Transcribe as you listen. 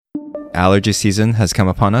allergy season has come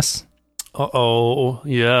upon us. Uh-oh.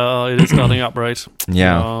 Yeah, it is starting up, right?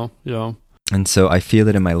 Yeah. Yeah. And so I feel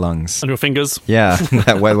it in my lungs. And your fingers? Yeah,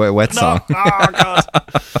 that wet, wet, wet song. No. Oh, God.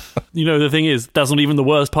 You know, the thing is, that's not even the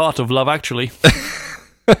worst part of Love Actually.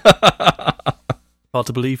 Hard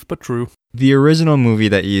to believe, but true. The original movie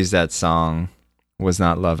that used that song was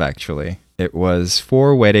not Love Actually. It was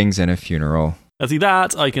 4 Weddings and a Funeral. Now, see,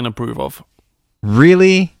 that I can approve of.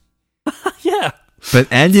 Really? Yeah. But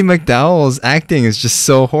Andy McDowell's acting is just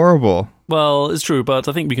so horrible. Well, it's true, but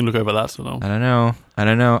I think we can look over that. So no. I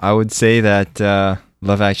don't know. I would say that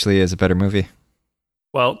Love Actually is a better movie.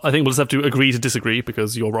 Well, I think we'll just have to agree to disagree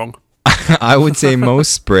because you're wrong. I would say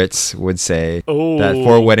most Brits would say that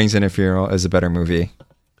 4 Weddings and a Funeral is a better movie.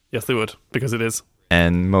 Yes, they would, because it is.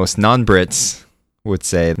 And most non-Brits would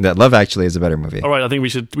say that Love Actually is a better movie. All right, I think we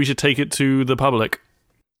should take it to the public.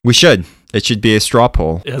 We should. It should be a straw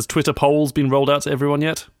poll. Has Twitter polls been rolled out to everyone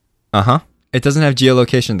yet? Uh-huh. It doesn't have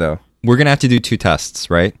geolocation, though. We're going to have to do 2 tests,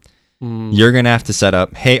 right? You're going to have to set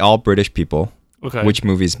up, hey, all British people, which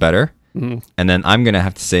movie's better? And then I'm going to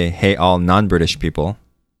have to say, hey, all non-British people,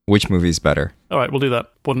 which movie's better? All right, we'll do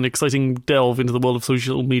that. What an exciting delve into the world of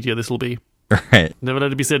social media this will be. Right. Never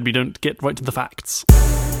let it be said we don't get right to the facts.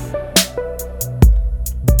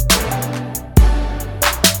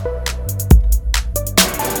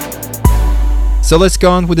 So let's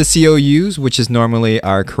go on with the COUs, which is normally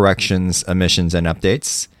our corrections, omissions, and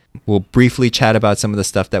updates. We'll briefly chat about some of the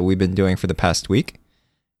stuff that we've been doing for the past week.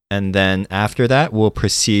 And then after that, we'll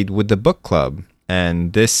proceed with the book club.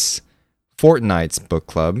 And this fortnight's book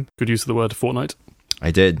club... Good use of the word fortnight.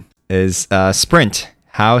 I did. Is Sprint,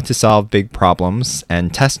 How to Solve Big Problems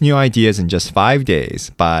and Test New Ideas in Just 5 Days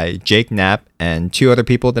by Jake Knapp and 2 other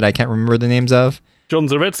people that I can't remember the names of. John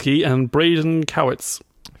Zaretsky and Braden Kowitz.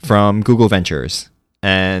 From Google Ventures.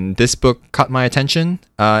 And this book caught my attention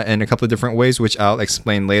in a couple of different ways, which I'll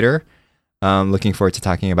explain later. Looking forward to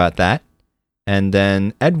talking about that. And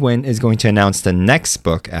then Edwin is going to announce the next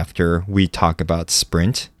book after we talk about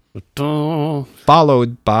Sprint.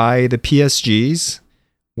 Followed by the PSGs,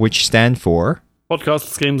 which stand for...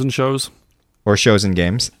 Podcasts, Games and Shows. Or Shows and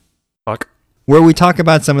Games. Fuck. Where we talk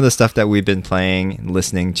about some of the stuff that we've been playing,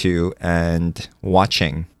 listening to, and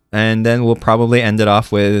watching. And then we'll probably end it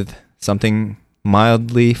off with something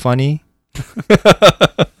mildly funny.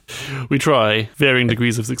 We try, varying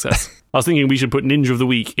degrees of success. I was thinking we should put Ninja of the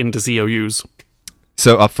Week into COUs.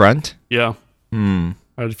 So up front? Yeah.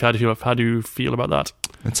 How do you feel about that?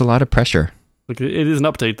 It's a lot of pressure. Like, it is an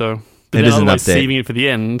update, though. But it is an update. Saving it for the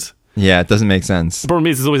end. Yeah, it doesn't make sense. The problem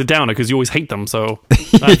is, it's always a downer because you always hate them. So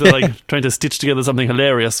I have to trying to stitch together something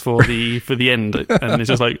hilarious for the end, and it's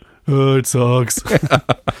just like, oh, it sucks.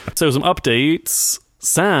 So some updates.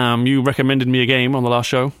 Sam, you recommended me a game on the last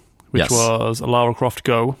show, which was a Lara Croft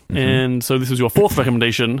Go, and so this was your 4th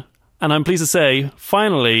recommendation. And I'm pleased to say,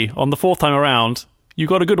 finally, on the 4th time around, you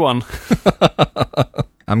got a good one.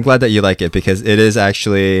 I'm glad that you like it because it is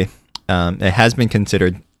actually, it has been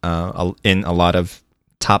considered in a lot of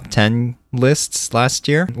top 10 lists last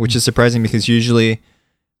year, which is surprising because usually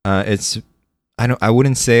I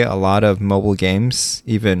wouldn't say a lot of mobile games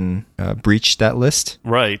even breach that list.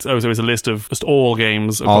 Right. Oh, so it's a list of just all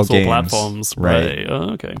games across all platforms. Right.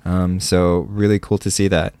 Oh, okay. So really cool to see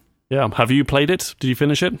that. Yeah. Have you played it? Did you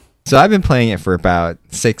finish it? So I've been playing it for about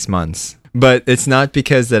 6 months. But it's not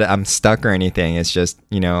because that I'm stuck or anything. It's just,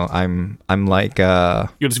 I'm like...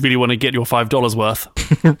 You just really want to get your $5 worth.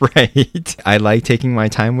 Right. I like taking my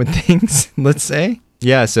time with things, let's say.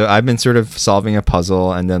 Yeah, so I've been sort of solving a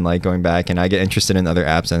puzzle and then going back, and I get interested in other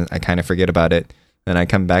apps and I kind of forget about it. Then I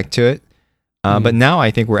come back to it. But now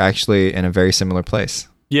I think we're actually in a very similar place.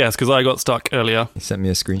 Yes, because I got stuck earlier. You sent me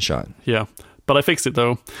a screenshot. Yeah. But I fixed it,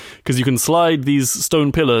 though, because you can slide these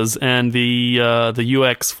stone pillars, and the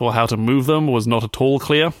UX for how to move them was not at all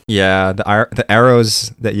clear. Yeah, the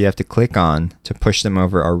arrows that you have to click on to push them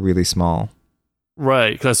over are really small.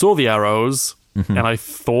 Right, because I saw the arrows, and I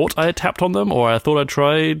thought I had tapped on them, or I thought I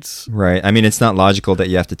tried. Right, I mean, it's not logical that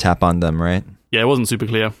you have to tap on them, right? Yeah, it wasn't super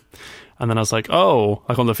clear. And then I was like, on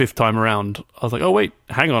the 5th time around, I was like, oh, wait,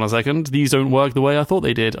 hang on a second. These don't work the way I thought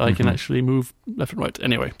they did. I can actually move left and right.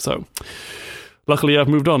 Anyway, so... Luckily, I've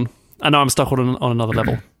moved on, and now I'm stuck on another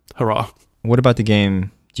level. Hurrah. What about the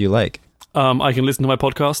game do you like? I can listen to my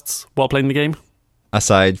podcasts while playing the game.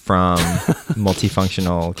 Aside from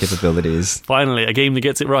multifunctional capabilities. Finally, a game that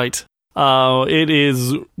gets it right. It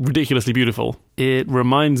is ridiculously beautiful. It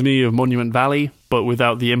reminds me of Monument Valley, but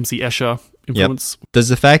without the MC Escher influence. Yep. Does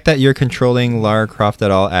the fact that you're controlling Lara Croft at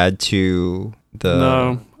all add to the...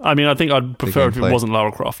 No. I mean, I think I'd prefer if it wasn't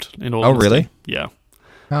Lara Croft. In all honesty. Really? Yeah.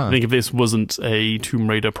 Huh. I think if this wasn't a Tomb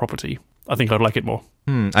Raider property, I think I'd like it more.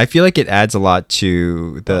 I feel like it adds a lot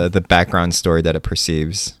to the background story that it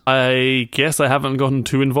perceives. I guess I haven't gotten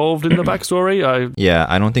too involved in the backstory.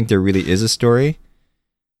 I don't think there really is a story,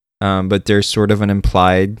 but there's sort of an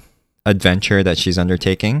implied adventure that she's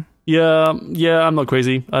undertaking. Yeah, I'm not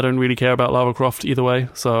crazy. I don't really care about Lara Croft either way,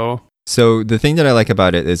 so... So the thing that I like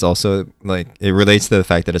about it is also, like, it relates to the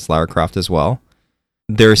fact that it's Lara Croft as well.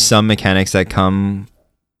 There's some mechanics that come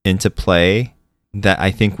into play that I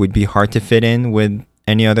think would be hard to fit in with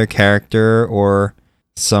any other character or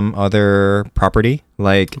some other property.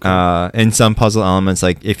 Like, in some puzzle elements,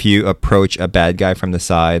 like, if you approach a bad guy from the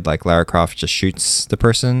side, like, Lara Croft just shoots the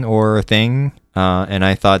person or thing. And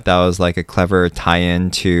I thought that was, like, a clever tie-in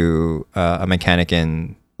to a mechanic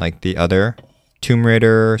in, like, the other Tomb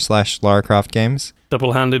Raider / Lara Croft games.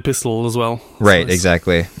 Double-handed pistol as well. Right,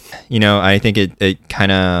 exactly. You know, I think it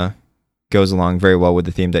kind of goes along very well with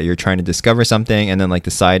the theme that you're trying to discover something, and then like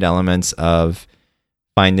the side elements of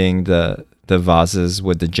finding the vases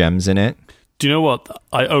with the gems in it. Do you know what?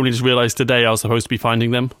 I only just realized today I was supposed to be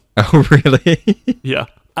finding them. Oh, really? Yeah.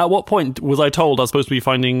 At what point was I told I was supposed to be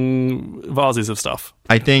finding vases of stuff?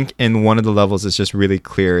 I think in one of the levels it's just really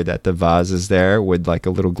clear that the vase is there with like a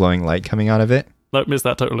little glowing light coming out of it. Nope, missed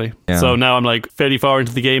that totally. Yeah. So now I'm like fairly far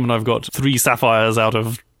into the game and I've got 3 sapphires out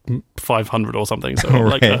of 500 or something. So I'm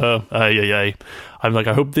like, I'm like,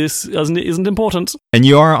 I hope this isn't important. And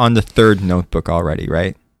you are on the 3rd notebook already,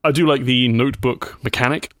 right? I do like the notebook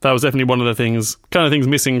mechanic. That was definitely one of the things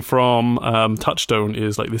missing from Touchstone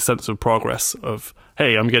is like this sense of progress of,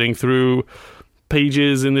 hey, I'm getting through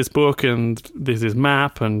pages in this book and there's this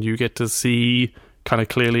map and you get to see kind of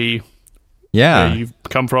clearly where you've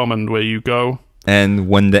come from and where you go. And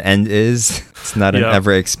when the end is, it's not an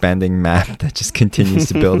ever-expanding map that just continues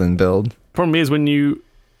to build and build. Problem is when you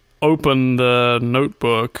open the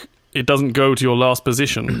notebook, it doesn't go to your last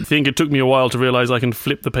position. I think it took me a while to realize I can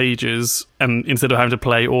flip the pages and instead of having to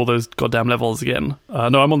play all those goddamn levels again.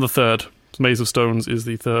 No, I'm on the 3rd. Maze of Stones is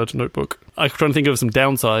the 3rd notebook. I'm trying to think of some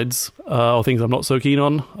downsides or things I'm not so keen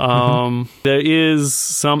on. There is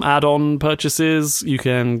some add-on purchases. You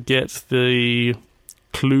can get the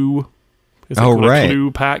Clue. A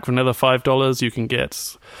Clue pack for another $5. You can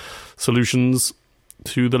get solutions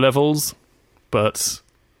to the levels, but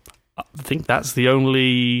I think that's the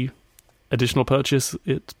only additional purchase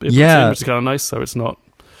it puts in, which is kind of nice. So it's not.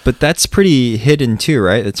 But that's pretty hidden too,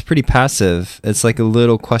 right? It's pretty passive. It's like a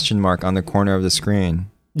little question mark on the corner of the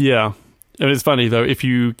screen. Yeah. And it's funny, though, if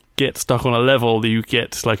you get stuck on a level, you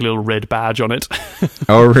get like a little red badge on it.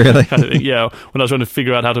 Oh, really? Yeah. When I was trying to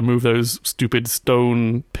figure out how to move those stupid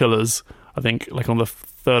stone pillars, I think like on the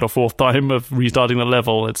 3rd or 4th time of restarting the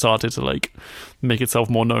level, it started to like make itself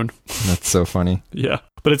more known. That's so funny. Yeah.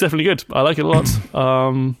 But it's definitely good. I like it a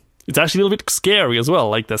lot. It's actually a little bit scary as well,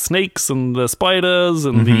 like the snakes and the spiders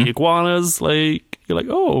and the iguanas. Like you're like,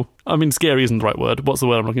 oh, I mean, scary isn't the right word. What's the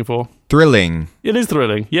word I'm looking for? Thrilling. It is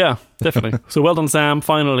thrilling. Yeah, definitely. So well done, Sam.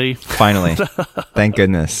 Finally. Thank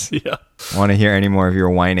goodness. Yeah. I want to hear any more of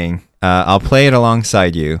your whining. I'll play it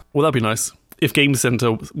alongside you. Well, that'd be nice. If Game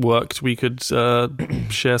Center worked, we could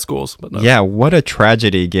share scores. But no. Yeah, what a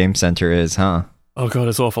tragedy Game Center is, huh? Oh god,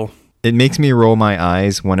 it's awful. It makes me roll my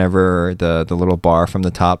eyes whenever the little bar from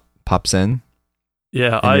the top pops in.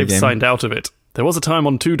 Yeah, I've signed out of it. There was a time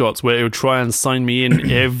on 2 Dots where it would try and sign me in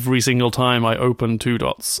every single time I opened 2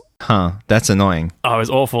 Dots. Huh, that's annoying. Oh, it's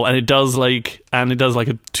awful. And it does like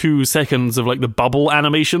a 2 seconds of like the bubble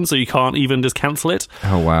animation, so you can't even just cancel it.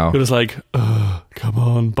 Oh, wow. You're just like, come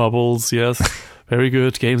on, bubbles, yes. Very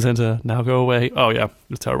good, Game Center, now go away. Oh yeah,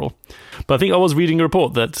 it's terrible. But I think I was reading a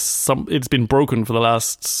report that it's been broken for the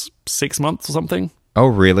last 6 months or something. Oh,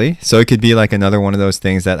 really? So it could be like another one of those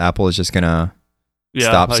things that Apple is just gonna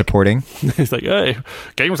stop supporting? It's like, hey,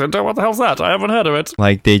 Game Center, what the hell's that? I haven't heard of it.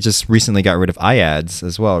 Like, they just recently got rid of iAds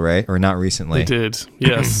as well, right? Or not recently. They did,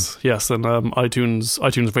 yes. And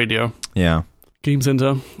iTunes Radio. Yeah. Game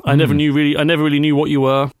Center. I never really knew what you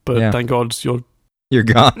were, but thank God you're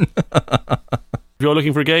gone. If you're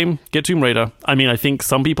looking for a game, get Tomb Raider. I mean, I think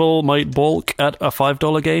some people might balk at a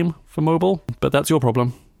 $5 game for mobile, but that's your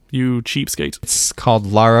problem. You cheapskate. It's called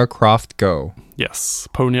Lara Croft Go. Yes.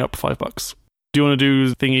 Pony up $5. Do you want to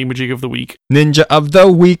do thingy-majig of the week? Ninja of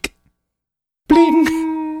the week.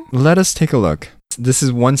 Bling. Let us take a look. This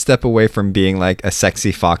is one step away from being like a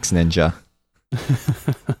sexy fox ninja.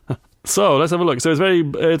 So let's have a look. So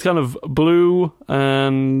it's kind of blue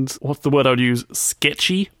and what's the word I would use?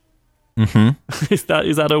 Sketchy. Mm-hmm. Is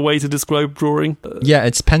that a way to describe drawing? Yeah,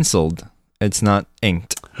 it's penciled. It's not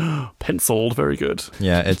inked. Penciled, very good.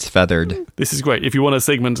 Yeah, it's feathered. This is great. If you want a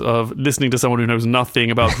segment of listening to someone who knows nothing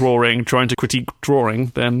about drawing, trying to critique drawing,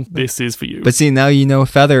 then this is for you. But see, now you know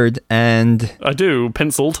feathered and I do.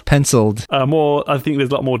 Penciled. penciled. I think there's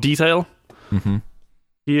a lot more detail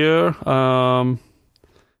here.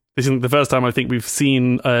 This isn't the first time I think we've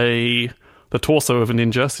seen the torso of a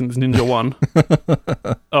ninja since Ninja 1.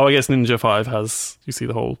 Oh, I guess Ninja 5 you see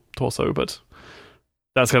the whole torso, but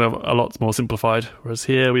that's kind of a lot more simplified. Whereas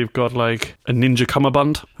here we've got like a ninja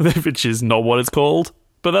cummerbund, which is not what it's called,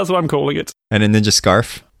 but that's what I'm calling it. And a ninja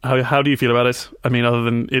scarf. How do you feel about it? I mean, other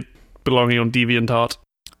than it belonging on DeviantArt.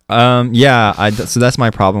 So that's my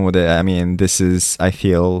problem with it. I mean, I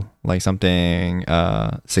feel like something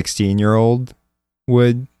 16-year-old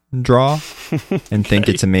would draw and think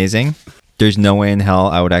it's amazing. There's no way in hell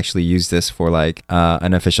I would actually use this for like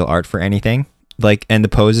an official art for anything. Like, and the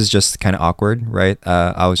pose is just kind of awkward, right?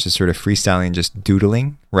 I was just sort of freestyling, just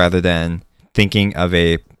doodling rather than thinking of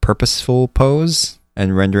a purposeful pose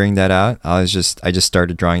and rendering that out. I just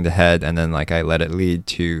started drawing the head and then like I let it lead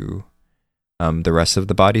to the rest of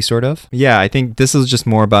the body, sort of. Yeah, I think this is just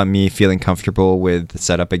more about me feeling comfortable with the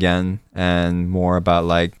setup again and more about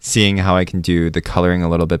like seeing how I can do the coloring a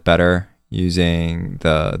little bit better using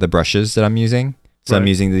the brushes that I'm using. So I'm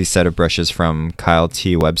using these set of brushes from Kyle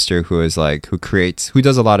T. Webster, who does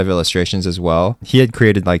a lot of illustrations as well. He had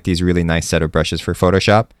created like these really nice set of brushes for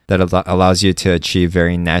Photoshop that allows you to achieve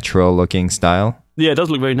very natural looking style. Yeah, it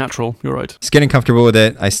does look very natural. You're right. Just getting comfortable with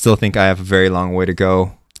it. I still think I have a very long way to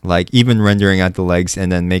go. Like even rendering out the legs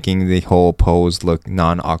and then making the whole pose look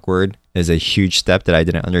non-awkward is a huge step that I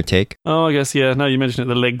didn't undertake. Oh, I guess, yeah. Now you mention it,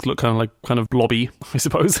 the legs look kind of blobby, I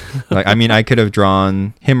suppose. Like, I mean, I could have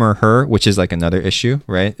drawn him or her, which is like another issue,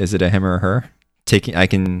 right? Is it a him or a her? I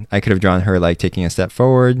could have drawn her like taking a step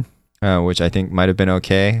forward, which I think might have been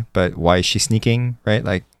okay, but why is she sneaking, right?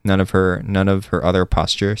 Like none of her other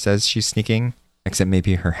posture says she's sneaking. Except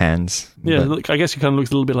maybe her hands. Yeah, look, I guess she kind of looks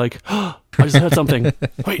a little bit like, oh, I just heard something.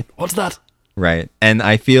 Wait, what's that? Right. And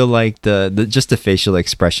I feel like just the facial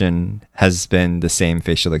expression has been the same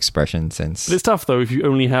facial expression since. But it's tough, though, if you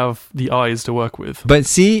only have the eyes to work with. But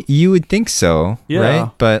see, you would think so, right?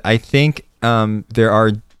 But I think there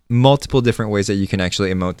are multiple different ways that you can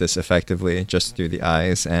actually emote this effectively just through the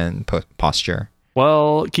eyes and posture.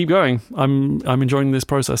 Well, keep going. I'm enjoying this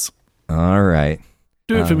process. All right.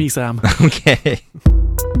 Do it for me, Sam. Okay.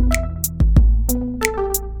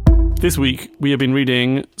 This week, we have been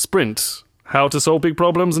reading Sprint, How to Solve Big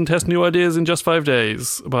Problems and Test New Ideas in Just 5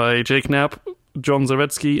 Days by Jake Knapp, John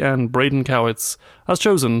Zaretsky, and Braden Cowitz, as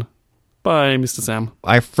chosen by Mr. Sam.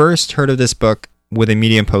 I first heard of this book with a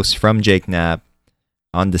Medium post from Jake Knapp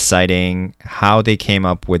on deciding how they came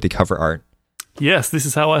up with the cover art. Yes, this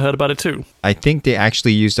is how I heard about it too. I think they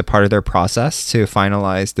actually used a part of their process to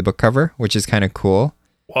finalize the book cover, which is kind of cool.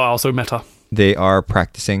 Wow, so meta. They are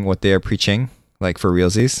practicing what they are preaching, like for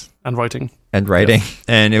realsies. And writing. Yes.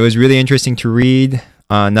 And it was really interesting to read.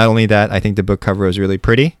 Not only that, I think the book cover was really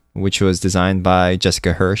pretty, which was designed by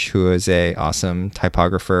Jessica Hirsch, who is a awesome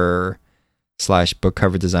typographer / book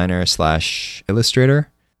cover designer / illustrator.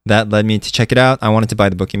 That led me to check it out. I wanted to buy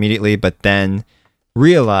the book immediately, but then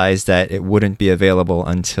realized that it wouldn't be available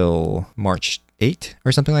until March 8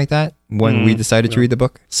 or something like that when we decided to read the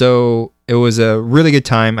book. So it was a really good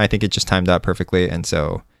time. I think it just timed out perfectly. And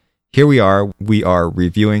so here we are. We are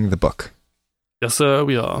reviewing the book. Yes, sir,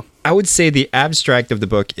 we are. I would say the abstract of the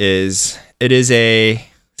book is a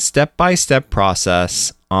step-by-step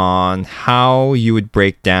process on how you would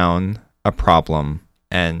break down a problem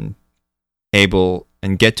and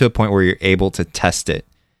get to a point where you're able to test it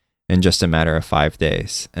in just a matter of 5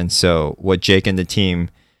 days. And so what Jake and the team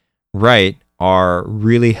write are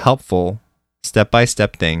really helpful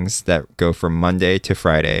step-by-step things that go from Monday to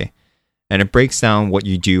Friday. And it breaks down what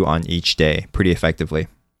you do on each day pretty effectively.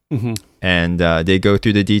 Mm-hmm. And they go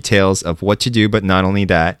through the details of what to do, but not only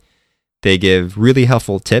that, they give really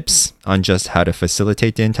helpful tips on just how to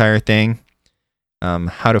facilitate the entire thing,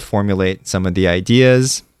 how to formulate some of the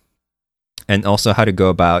ideas, and also how to go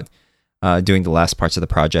about doing the last parts of the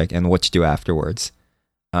project and what to do afterwards,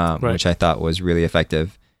 which I thought was really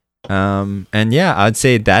effective. And yeah, I'd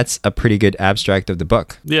say that's a pretty good abstract of the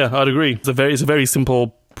book. Yeah, I'd agree. It's a very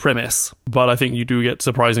simple premise, but I think you do get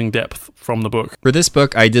surprising depth from the book. For this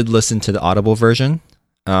book, I did listen to the Audible version,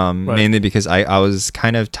 mainly because I was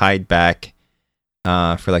kind of tied back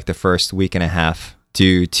for like the first week and a half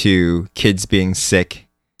due to kids being sick.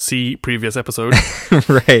 See previous episode.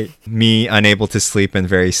 Right. Me unable to sleep and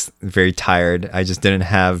very, very tired. I just didn't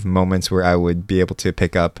have moments where I would be able to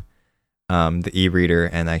pick up the e-reader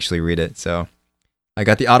and actually read it. So I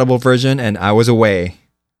got the Audible version and I was away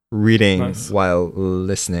reading Nice. while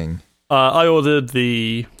listening. I ordered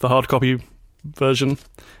the hard copy version,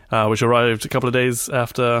 which arrived a couple of days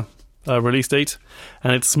after release date,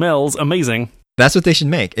 and it smells amazing. That's what they should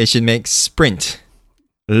make. It should make Sprint.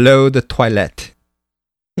 L'eau de toilette.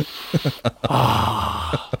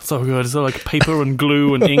 So good. It's like paper and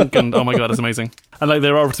glue and ink, and oh my god, it's amazing. And like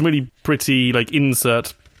there are some really pretty like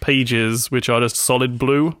insert pages which are just solid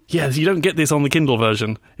blue. Yeah, you don't get this on the Kindle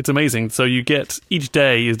version. It's amazing. So you get each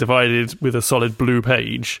day is divided with a solid blue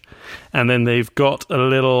page, and then they've got a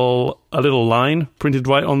little line printed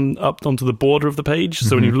right on up onto the border of the page.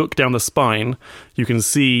 So when you look down the spine, you can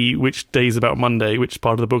see which day is about Monday, which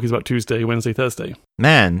part of the book is about Tuesday, Wednesday, Thursday.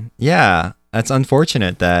 Man, yeah, that's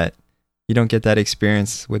unfortunate that you don't get that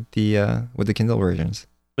experience with the Kindle versions.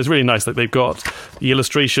 It's really nice that they've got the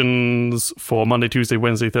illustrations for Monday, Tuesday,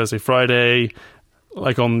 Wednesday, Thursday, Friday,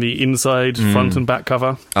 like on the inside, front and back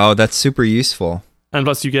cover. Oh, that's super useful. And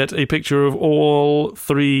plus you get a picture of all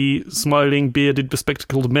 3 smiling, bearded,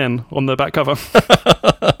 bespectacled men on the back cover.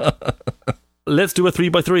 Let's do a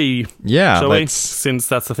 3x3, Yeah, shall we? Since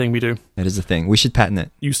that's the thing we do. That is the thing. We should patent it.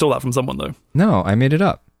 You stole that from someone, though. No, I made it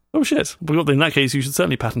up. Oh, shit. Well, in that case, you should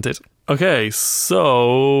certainly patent it. Okay,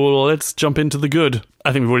 so let's jump into the good.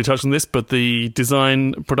 I think we've already touched on this, but the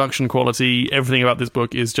design, production quality, everything about this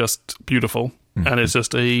book is just beautiful. And it's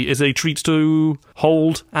just a treat to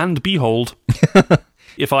hold and behold.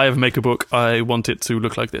 If I ever make a book, I want it to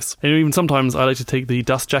look like this. And even sometimes I like to take the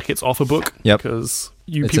dust jackets off a book. Yep. Because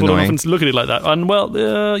It's people annoying. don't often look at it like that. And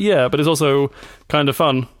well, yeah, but it's also kind of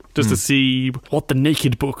fun just to see what the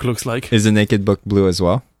naked book looks like. Is the naked book blue as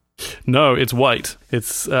well? No, it's white. It's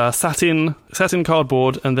satin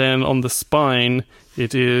cardboard, and then on the spine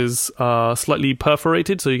it is slightly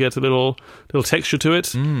perforated, so you get a little texture to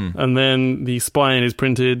it. And then the spine is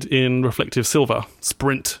printed in reflective silver.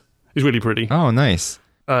 Sprint. It's really pretty. Oh, nice.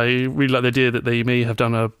 I really like the idea that they may have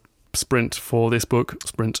done a sprint for this book.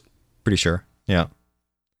 Sprint. Pretty sure. Yeah.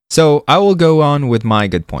 So I will go on with my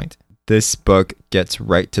good point. This book gets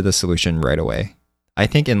right to the solution right away. I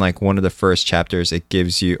think in like one of the first chapters, it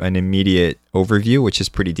gives you an immediate overview, which is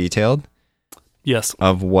pretty detailed, Yes.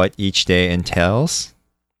 of what each day entails.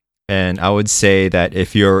 And I would say that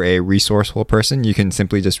if you're a resourceful person, you can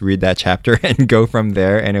simply just read that chapter and go from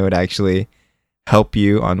there, and it would actually help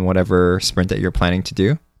you on whatever sprint that you're planning to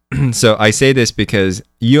do. So I say this because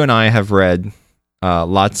you and I have read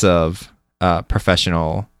lots of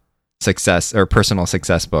professional success or personal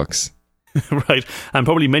success books. Right. And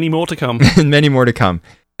probably many more to come. And many more to come.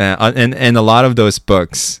 And a lot of those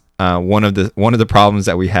books, one of the problems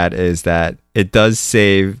that we had is that it does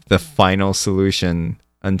save the final solution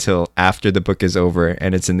until after the book is over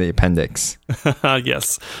and it's in the appendix.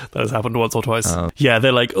 Yes, that has happened once or twice. Yeah,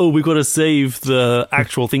 they're like, oh, we've got to save the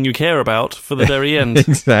actual thing you care about for the very end.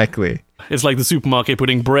 Exactly. It's like the supermarket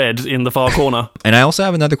putting bread in the far corner. And I also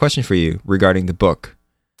have another question for you regarding the book.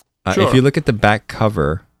 Sure. If you look at the back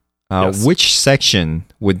cover, Yes. which section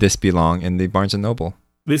would this belong in the Barnes & Noble?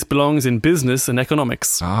 This belongs in business and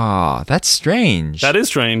economics. Ah, that's strange. That is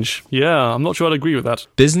strange. Yeah, I'm not sure I'd agree with that.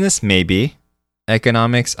 Business, maybe.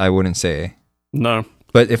 Economics, I wouldn't say. No.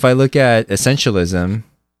 But if I look at essentialism,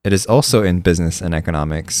 it is also in business and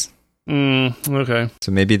economics. Okay.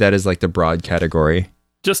 So maybe that is like the broad category.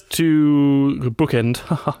 Just to bookend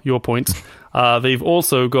your point, they've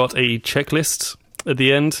also got a checklist at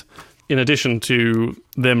the end. In addition to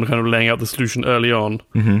them kind of laying out the solution early on,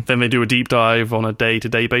 then they do a deep dive on a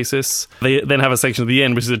day-to-day basis. They then have a section at the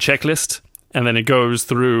end, which is a checklist, and then it goes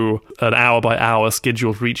through an hour-by-hour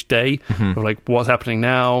schedule for each day of like what's happening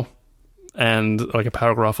now, and like a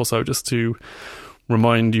paragraph or so just to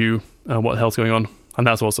remind you what the hell's going on. And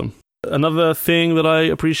that's awesome. Another thing that I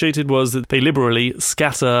appreciated was that they liberally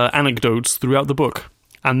scatter anecdotes throughout the book,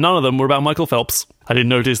 and none of them were about Michael Phelps. I did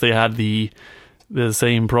notice they had the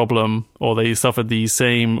same problem, or they suffered the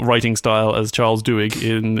same writing style as Charles Duhigg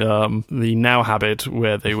in the Now Habit,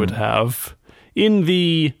 where they would have in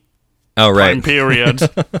the time period.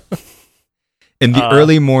 In the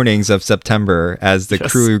early mornings of September, as the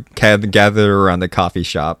crew gathered around the coffee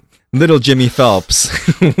shop, little Jimmy Phelps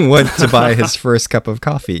went to buy his first cup of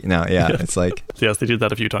coffee. No, it's like... Yes, they did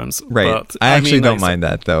that a few times. Right. But, I actually don't like, mind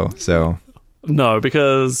that, though, so... No,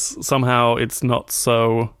 because somehow it's not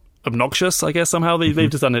so obnoxious, I guess. Somehow they've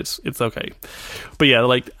just done it. It's okay. But yeah,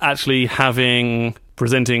 like actually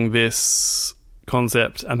presenting this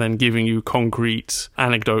concept and then giving you concrete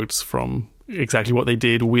anecdotes from exactly what they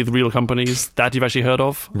did with real companies that you've actually heard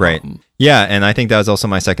of. Right. Yeah, and I think that was also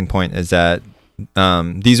my second point, is that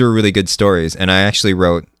these were really good stories. And I actually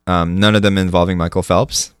wrote none of them involving Michael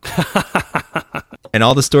Phelps. And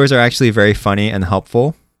all the stories are actually very funny and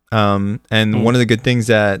helpful. And one of the good things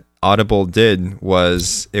that Audible did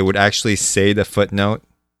was it would actually say the footnote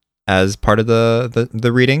as part of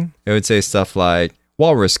the reading. It would say stuff like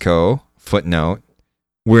Walrus Co. footnote.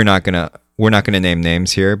 We're not gonna name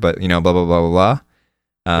names here, but blah blah blah blah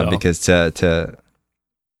blah, because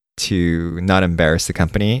to not embarrass the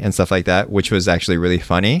company and stuff like that, which was actually really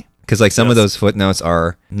funny because like some of those footnotes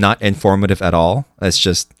are not informative at all. It's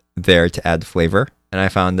just there to add flavor, and I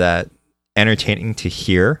found that entertaining to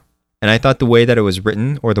hear. And I thought the way that it was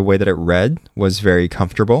written or the way that it read was very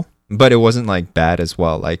comfortable, but it wasn't like bad as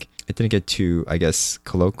well. Like it didn't get too, I guess,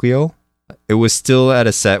 colloquial. It was still at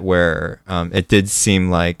a set where it did seem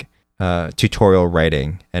like tutorial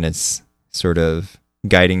writing, and it's sort of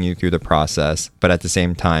guiding you through the process. But at the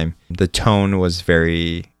same time, the tone was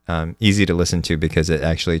very easy to listen to because it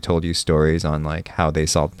actually told you stories on like how they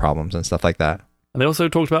solved problems and stuff like that. And they also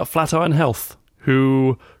talked about Flatiron Health,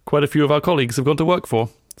 who quite a few of our colleagues have gone to work for.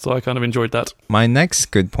 So I kind of enjoyed that. My next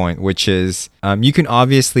good point, which is you can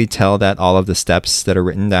obviously tell that all of the steps that are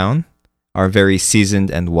written down are very seasoned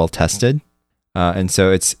and well tested. And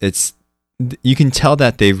so it's you can tell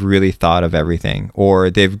that they've really thought of everything, or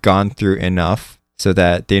they've gone through enough so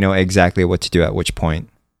that they know exactly what to do at which point.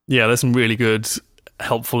 Yeah, there's some really good,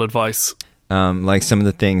 helpful advice. Like some of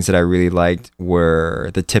the things that I really liked were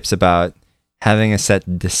the tips about having a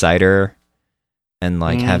set decider and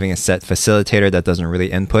like having a set facilitator that doesn't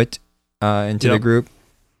really input into the group.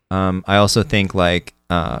 I also think like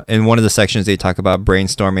in one of the sections they talk about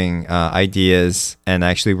brainstorming ideas and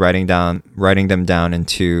actually writing them down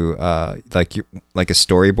into like a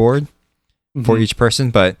storyboard for each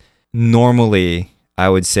person. But normally I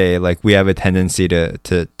would say like we have a tendency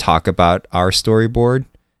to talk about our storyboard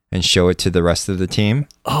and show it to the rest of the team.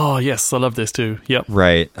 Oh, yes. I love this too. Yep.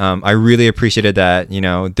 Right. I really appreciated that,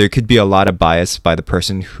 there could be a lot of bias by the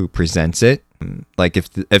person who presents it. Like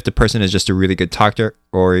if the person is just a really good talker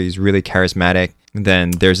or he's really charismatic,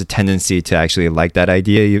 then there's a tendency to actually like that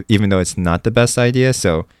idea, even though it's not the best idea.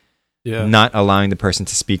 So not allowing the person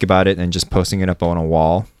to speak about it and just posting it up on a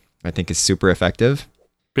wall, I think is super effective.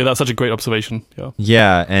 Yeah, that's such a great observation.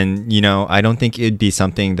 Yeah. And, I don't think it'd be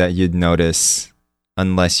something that you'd notice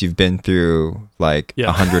unless you've been through like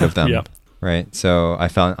 100 of them. Right. So I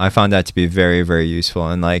found that to be very, very useful.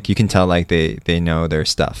 And like you can tell like they know their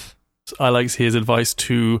stuff. I liked his advice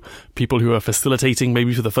to people who are facilitating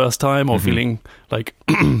maybe for the first time or feeling a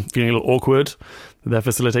little awkward that they're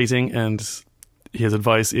facilitating. And his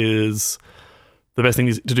advice is the best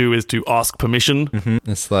thing to do is to ask permission.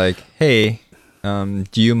 It's like, hey, do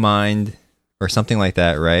you mind, or something like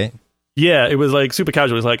that, right? Yeah, it was like super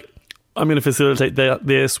casual. It's like, I'm going to facilitate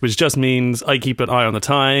this, which just means I keep an eye on the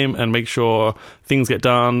time and make sure things get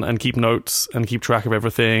done and keep notes and keep track of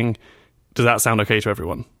everything. Does that sound okay to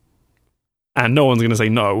everyone? And no one's going to say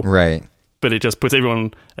no. Right. But it just puts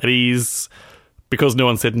everyone at ease. Because no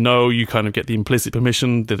one said no, you kind of get the implicit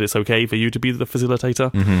permission that it's okay for you to be the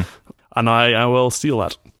facilitator. And I will steal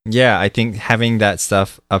that. Yeah, I think having that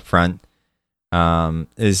stuff up front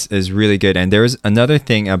is really good. And there was another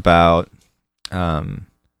thing about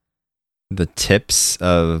the tips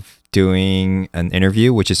of doing an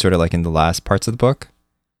interview, which is sort of like in the last parts of the book.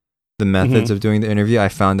 The methods of doing the interview, I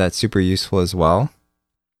found that super useful as well.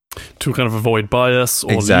 To kind of avoid bias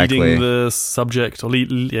or leading the subject or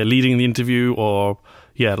leading the interview or,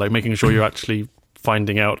 like making sure you're actually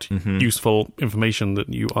finding out useful information that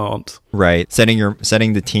you aren't. Right. Setting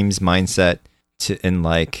the team's mindset in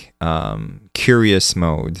like curious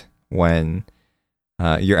mode when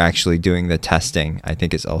you're actually doing the testing, I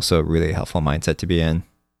think is also a really helpful mindset to be in.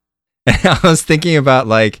 And I was thinking about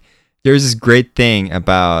like, there's this great thing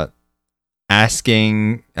about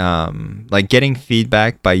asking, like getting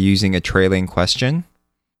feedback by using a trailing question,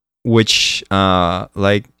 which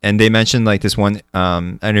and they mentioned like this one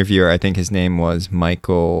interviewer, I think his name was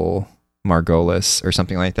Michael Margolis or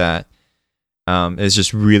something like that, is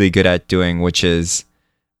just really good at doing, which is,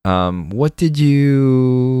 what did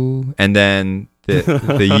you, and then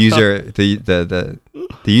the user the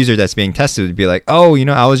user that's being tested would be like, oh,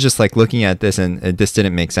 I was just like looking at this and this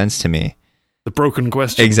didn't make sense to me. The broken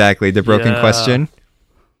question. Exactly, the broken question.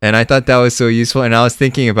 And I thought that was so useful. And I was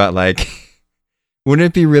thinking about like, wouldn't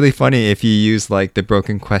it be really funny if you used like the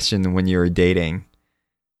broken question when you were dating?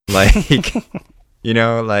 Like,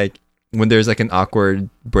 like when there's like an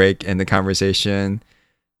awkward break in the conversation,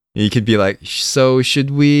 you could be like, so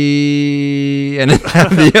should we? And then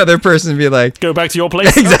have the other person be like, go back to your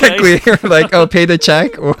place. Exactly. Okay. Or like, oh, pay the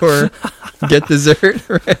check or get dessert,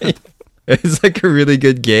 right? It's like a really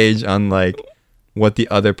good gauge on like what the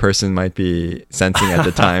other person might be sensing at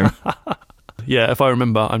the time. Yeah, if I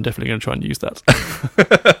remember, I'm definitely going to try and use that.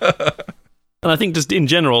 And I think just in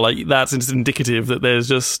general, like that's just indicative that there's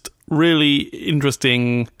just really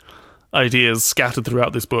interesting ideas scattered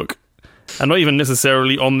throughout this book. And not even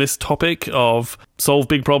necessarily on this topic of solve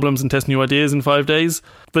big problems and test new ideas in 5 days,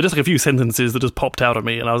 but just like a few sentences that just popped out at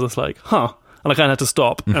me, and I was just like, huh. And I kind of had to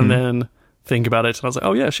stop and then think about it. And I was like,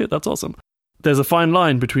 oh yeah, shit, that's awesome. There's a fine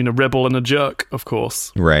line between a rebel and a jerk, of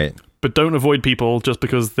course. Right. But don't avoid people just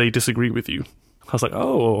because they disagree with you. I was like,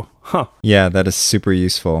 oh, huh. Yeah, that is super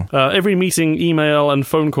useful. Every meeting, email, and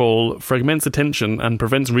phone call fragments attention and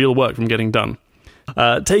prevents real work from getting done.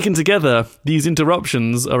 Taken together, these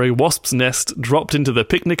interruptions are a wasp's nest dropped into the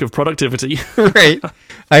picnic of productivity. Right.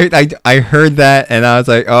 I heard that and I was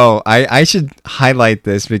like, oh, I should highlight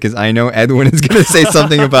this because I know Edwin is going to say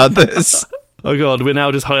something about this. Oh god, we're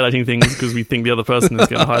now just highlighting things because we think the other person is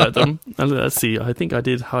going to highlight them. And let's see, I think I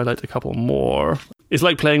did highlight a couple more. It's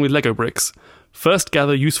like playing with Lego bricks. First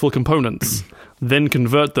gather useful components, then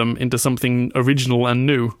convert them into something original and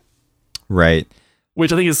new. Right.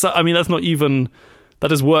 Which I think is, I mean, that's not even, that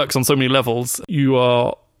just works on so many levels. You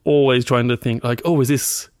are always trying to think like, oh, is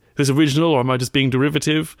this original or am I just being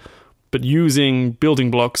derivative? But using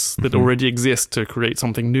building blocks that already exist to create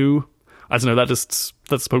something new, I don't know,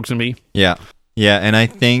 that spoke to me. Yeah. Yeah, and I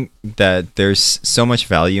think that there's so much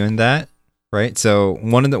value in that, right? So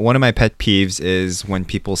one of my pet peeves is when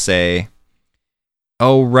people say,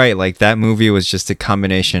 oh, right, like that movie was just a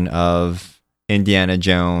combination of Indiana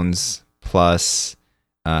Jones plus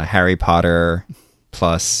Harry Potter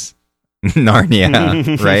plus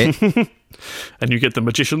Narnia, right? And you get the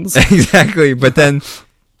magicians. Exactly. But then,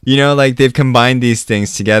 you know, like they've combined these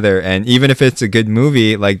things together. And even if it's a good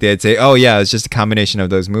movie, like they'd say, oh, yeah, it's just a combination of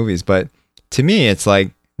those movies. But to me, it's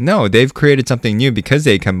like, no, they've created something new because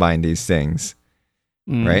they combined these things.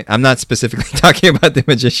 Right. I'm not specifically talking about the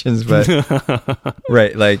magicians, but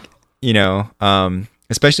right. Like, you know,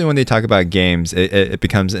 especially when they talk about games, it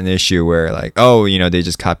becomes an issue where like, oh, you know, they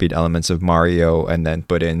just copied elements of Mario and then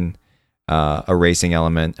put in a racing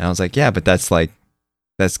element. And I was like, yeah, but that's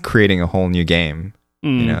creating a whole new game.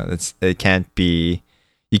 You know, you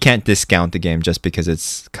can't discount the game just because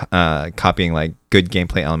it's copying like good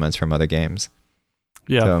gameplay elements from other games.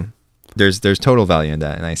 Yeah. So there's total value in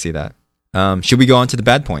that. And I see that. Should we go on to the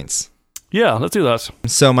bad points? Yeah, let's do that.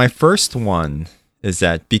 So my first one is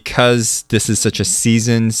that because this is such a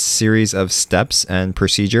seasoned series of steps and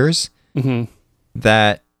procedures,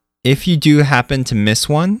 that if you do happen to miss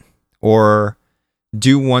one or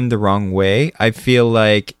do one the wrong way, I feel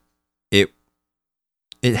like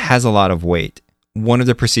it has a lot of weight. One of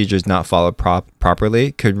the procedures not followed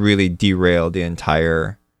properly could really derail the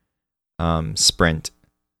entire sprint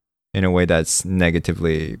in a way that's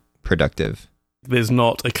negatively productive. There's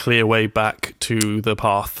not a clear way back to the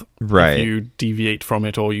path. Right. If you deviate from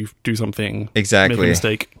it or you do something, exactly, make a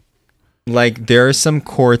mistake. Like there are some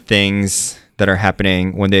core things that are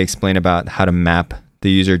happening when they explain about how to map the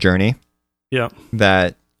user journey. Yeah.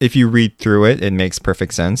 That if you read through it, it makes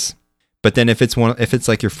perfect sense. But then if it's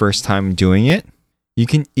like your first time doing it, you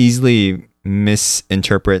can easily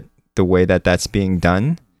misinterpret the way that that's being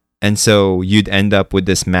done. And so you'd end up with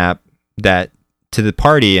this map that to the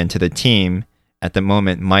party and to the team at the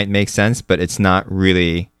moment might make sense, but it's not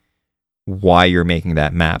really why you're making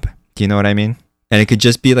that map. Do you know what I mean? And it could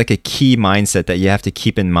just be like a key mindset that you have to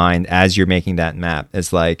keep in mind as you're making that map.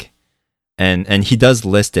 It's like, and he does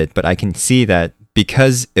list it, but I can see that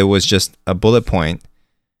because it was just a bullet point,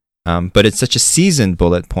 but it's such a seasoned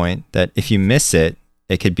bullet point that if you miss it,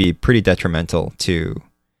 it could be pretty detrimental to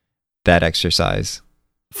that exercise.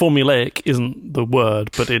 Formulaic isn't the word,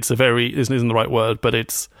 but isn't the right word,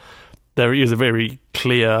 but there is a very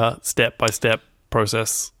clear step-by-step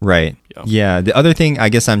process. Right. Yeah. The other thing I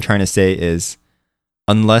guess I'm trying to say is,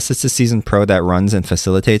 unless it's a seasoned pro that runs and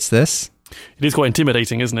facilitates this, it is quite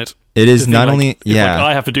intimidating, isn't it? It is not only, yeah. Like,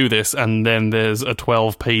 I have to do this, and then there's a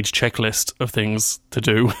 12-page checklist of things to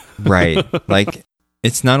do. Right. Like,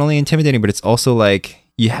 it's not only intimidating, but it's also like,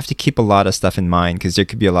 you have to keep a lot of stuff in mind because there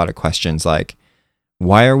could be a lot of questions like,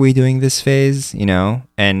 why are we doing this phase? You know?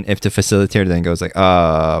 And if the facilitator then goes like,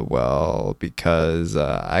 well, because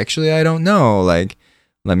actually I don't know. Like,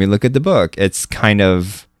 let me look at the book. It's kind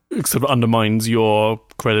of... It sort of undermines your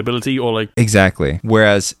credibility or like... Exactly.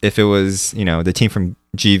 Whereas if it was, you know, the team from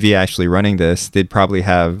GV actually running this, they'd probably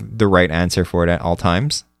have the right answer for it at all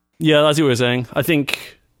times. Yeah, that's what you're saying. I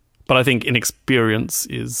think inexperience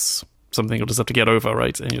is something you'll just have to get over,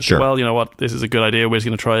 right? And you say, well, you know what, this is a good idea, we're just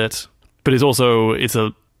going to try it. But it's also, if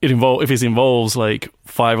it involves like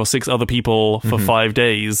 5 or 6 other people for 5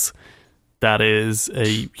 days, that is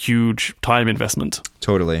a huge time investment.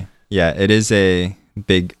 Totally. Yeah, it is a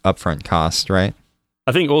big upfront cost, right?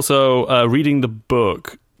 I think also reading the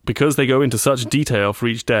book, because they go into such detail for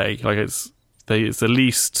each day, like it's at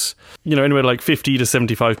least, anywhere like 50 to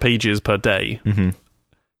 75 pages per day. Mm-hmm.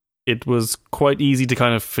 It was quite easy to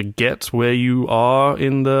kind of forget where you are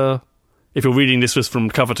if you're reading this just from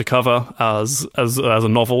cover to cover as a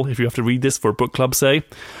novel, if you have to read this for a book club, say,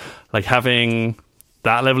 like having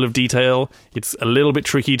that level of detail, it's a little bit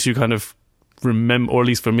tricky to kind of remember, or at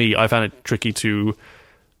least for me, I found it tricky to,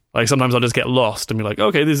 like, sometimes I'll just get lost and be like,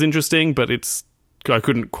 okay, this is interesting, but I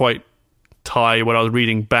couldn't quite tie what I was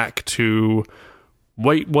reading back to,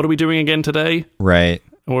 wait, what are we doing again today? Right.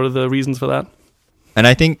 What are the reasons for that? And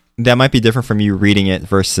I think that might be different from you reading it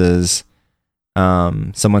versus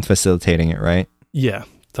someone facilitating it, right? Yeah,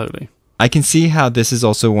 totally. I can see how this is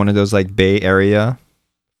also one of those like Bay Area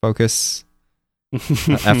focus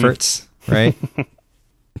efforts, right?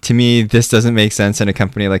 To me, this doesn't make sense in a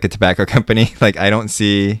company like a tobacco company. Like I don't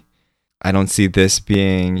see this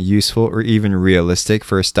being useful or even realistic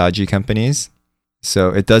for stodgy companies. So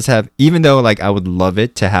it does have, even though like I would love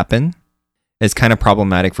it to happen, it's kind of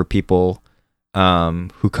problematic for people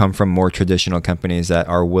who come from more traditional companies that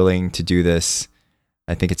are willing to do this.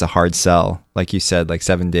 I think it's a hard sell. Like you said, like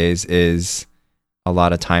 7 days is a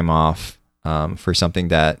lot of time off for something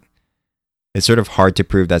that it's sort of hard to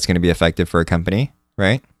prove that's going to be effective for a company,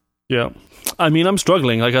 right? Yeah. I mean, I'm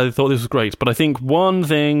struggling. Like, I thought this was great, but I think one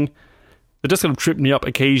thing that just kind of tripped me up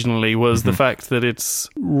occasionally was the fact that it's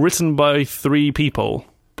written by 3 people,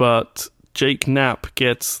 but Jake Knapp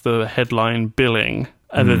gets the headline billing,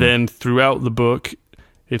 and then throughout the book,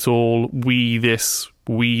 it's all we this,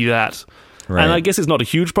 we that. Right. And I guess it's not a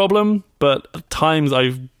huge problem, but at times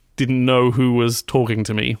I didn't know who was talking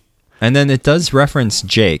to me. And then it does reference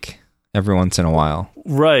Jake every once in a while.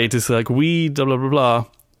 Right. It's like, we, blah, blah, blah, blah.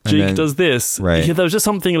 Jake does this. Right. Yeah, there was just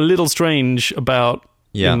something a little strange about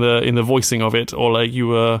in the voicing of it, or like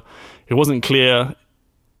it wasn't clear.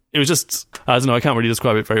 It was just, I don't know, I can't really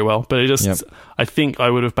describe it very well, but it just, I think I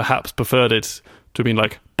would have perhaps preferred it to have been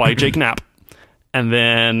like, by Jake Knapp. And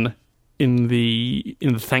then in the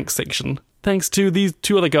thanks section, thanks to these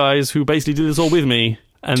 2 other guys who basically did this all with me.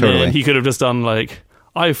 And then he could have just done like,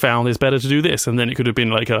 I found it's better to do this. And then it could have been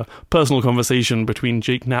like a personal conversation between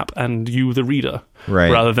Jake Knapp and you, the reader.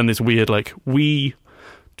 Right. Rather than this weird, like, we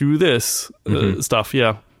do this stuff.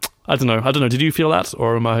 Yeah. I don't know. Did you feel that?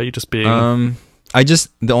 Or am I just being...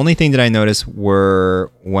 the only thing that I noticed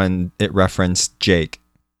were when it referenced Jake.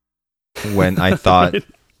 When I thought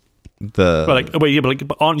but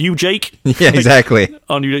aren't you Jake? Yeah, exactly.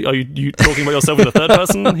 Are you talking about yourself in the third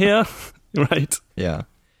person here? Right. Yeah.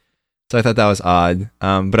 So I thought that was odd.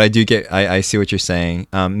 But I see what you're saying.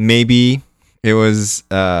 Maybe it was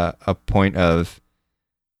a point of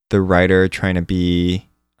the writer trying to be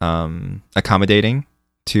accommodating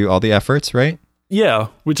to all the efforts, right? Yeah,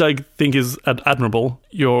 which I think is admirable.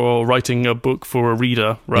 You're writing a book for a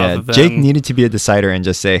reader rather than... Jake needed to be a decider and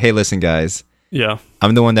just say, hey, listen, guys. Yeah.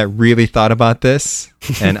 I'm the one that really thought about this,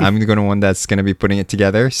 and I'm the one that's going to be putting it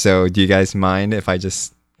together. So do you guys mind if I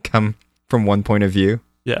just come from one point of view?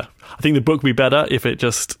 Yeah. I think the book would be better if it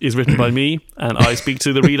just is written by me and I speak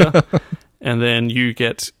to the reader, and then you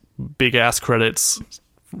get big-ass credits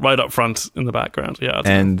right up front in the background. Yeah.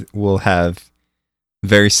 And we'll have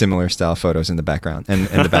very similar style photos in the background and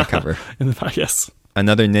the back cover. In the back, yes.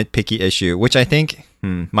 Another nitpicky issue, which I think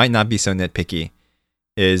might not be so nitpicky,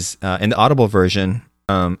 is in the Audible version,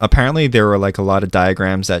 apparently there were like a lot of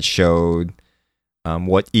diagrams that showed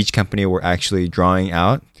what each company were actually drawing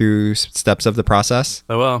out through steps of the process.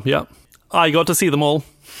 Oh, well, yeah. I got to see them all.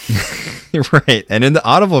 Right. And in the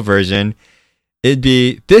Audible version, it'd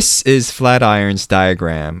be, this is Flatiron's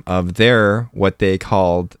diagram of what they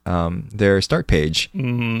called their start page.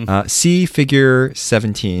 Mm-hmm. See figure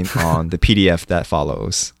 17 on the PDF that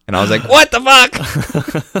follows. And I was like, what the fuck?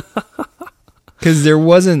 Because there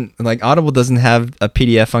wasn't, like, Audible doesn't have a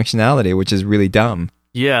PDF functionality, which is really dumb.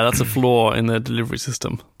 Yeah, that's a flaw in the delivery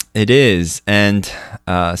system. It is. And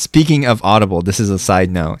speaking of Audible, this is a side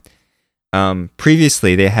note.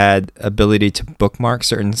 Previously, they had ability to bookmark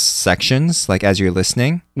certain sections, like as you're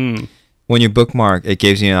listening. When you bookmark, it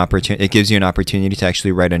gives you an opportunity to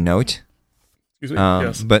actually write a note. Excuse me?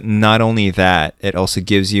 Yes. But not only that, it also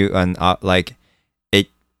gives you it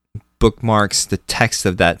bookmarks the text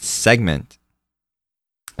of that segment.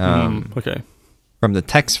 Okay. From the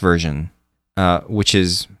text version,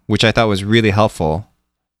 which I thought was really helpful.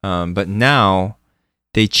 But now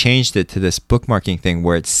they changed it to this bookmarking thing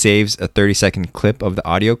where it saves a 30-second clip of the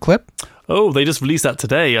audio clip. Oh, they just released that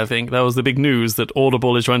today, I think. That was the big news, that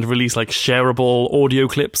Audible is trying to release like shareable audio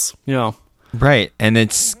clips. Yeah. Right. And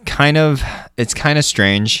it's kind of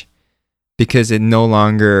strange because it no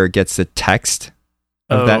longer gets the text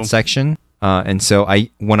of that section. And so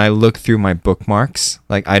when I look through my bookmarks,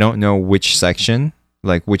 like I don't know which section,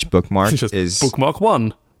 like which bookmark is bookmark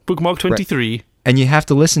 1, bookmark 23. Right. And you have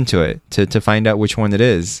to listen to it to find out which one it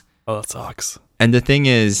is. Oh, that sucks. And the thing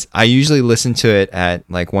is, I usually listen to it at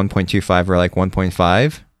like 1.25 or like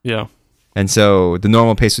 1.5. Yeah. And so the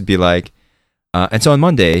normal pace would be like, and so on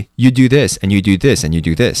Monday, you do this, and you do this, and you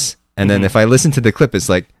do this. And then if I listen to the clip, it's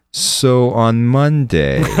like, so on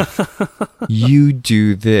Monday, you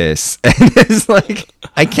do this. And it's like,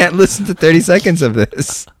 I can't listen to 30 seconds of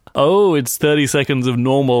this. Oh, it's 30 seconds of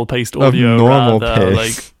normal paced audio. Of normal rather,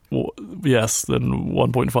 pace. Yes, than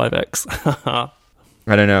 1.5x.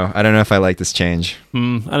 I don't know. I don't know if I like this change.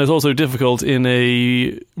 And it's also difficult in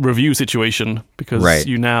a review situation because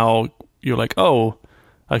you're like, oh,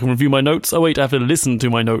 I can review my notes. Oh, wait, I have to listen to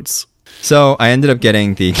my notes. So I ended up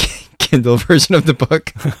getting the Kindle version of the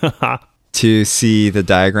book to see the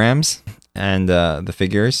diagrams and the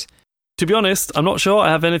figures. To be honest, I'm not sure I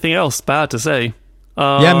have anything else bad to say.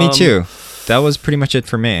 Yeah, me too. That was pretty much it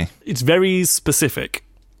for me. It's very specific.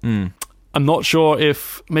 I'm not sure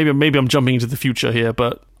if maybe I'm jumping into the future here,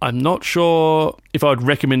 but I'm not sure if I would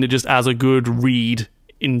recommend it just as a good read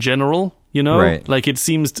in general. You know, right. Like it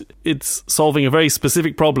seems it's solving a very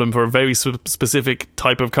specific problem for a very specific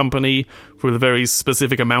type of company with a very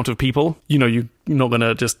specific amount of people. You know, you're not going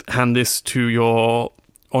to just hand this to your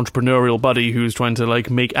entrepreneurial buddy who's trying to like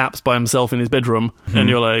make apps by himself in his bedroom and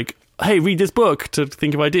you're like, hey, read this book to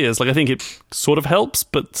think of ideas. Like, I think it sort of helps,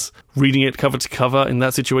 but reading it cover to cover in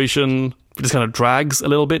that situation just kind of drags a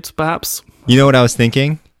little bit, perhaps. You know what I was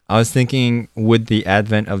thinking? I was thinking with the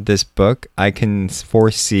advent of this book, I can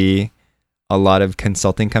foresee a lot of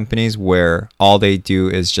consulting companies where all they do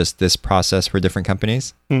is just this process for different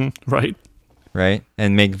companies. Right. Right?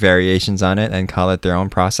 And make variations on it and call it their own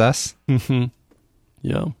process.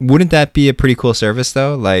 Yeah. Wouldn't that be a pretty cool service,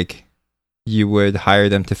 though? Like, you would hire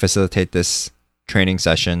them to facilitate this training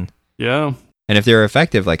session. Yeah. And if they're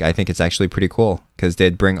effective, like, I think it's actually pretty cool because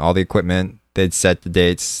they'd bring all the equipment, they'd set the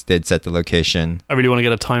dates, they'd set the location. I really want to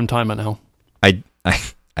get a timer now.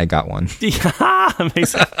 I got one. Yeah,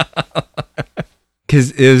 amazing.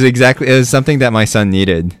 Because it was something that my son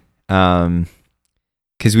needed. Because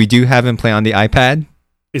we do have him play on the iPad.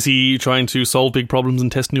 Is he trying to solve big problems and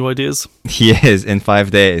test new ideas? He is in 5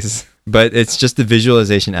 days. But it's just the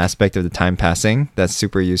visualization aspect of the time passing that's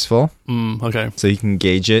super useful. Okay. So you can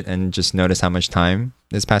gauge it and just notice how much time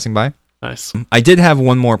is passing by. Nice. I did have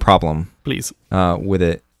one more problem. Please. With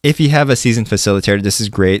it. If you have a seasoned facilitator, this is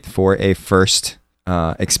great for a first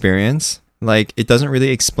experience. Like, it doesn't really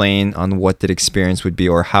explain on what that experience would be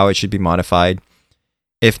or how it should be modified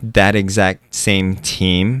if that exact same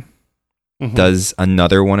team does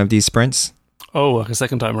another one of these sprints. Oh, like a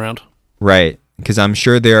second time around. Right. Because I'm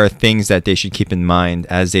sure there are things that they should keep in mind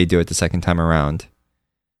as they do it the second time around.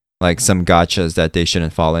 Like some gotchas that they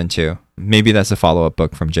shouldn't fall into. Maybe that's a follow-up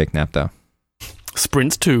book from Jake Knapp, though.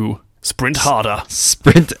 Sprint 2. Sprint harder.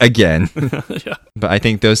 Sprint again. Yeah. But I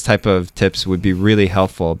think those type of tips would be really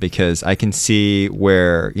helpful because I can see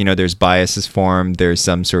where, there's biases formed. There's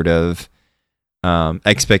some sort of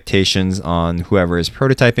expectations on whoever is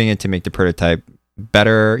prototyping it to make the prototype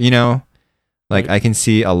better, Like, I can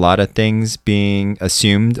see a lot of things being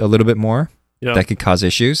assumed a little bit more that could cause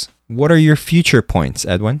issues. What are your future points,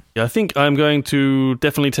 Edwin? Yeah, I think I'm going to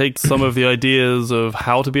definitely take some of the ideas of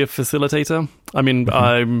how to be a facilitator. I mean,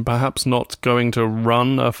 I'm perhaps not going to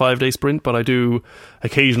run a 5-day sprint, but I do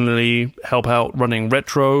occasionally help out running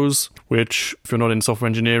retros, which, if you're not in software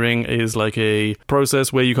engineering, is like a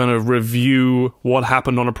process where you kind of review what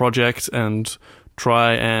happened on a project and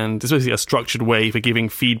try and it's basically a structured way for giving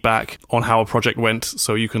feedback on how a project went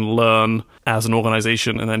so you can learn as an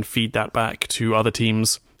organization and then feed that back to other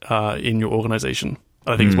teams in your organization.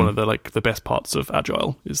 I think it's one of the best parts of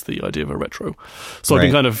Agile is the idea of a retro. So I've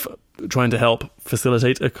been kind of trying to help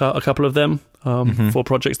facilitate a couple of them for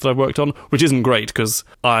projects that I've worked on, which isn't great because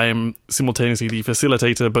I'm simultaneously the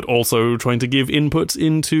facilitator but also trying to give input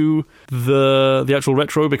into the actual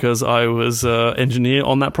retro because I was engineer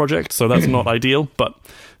on that project, so that's not ideal. But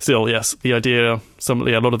still, yes, the idea, a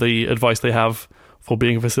lot of the advice they have for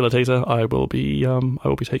being a facilitator, I will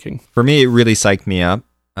be taking. For me, it really psyched me up.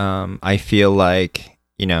 I feel like,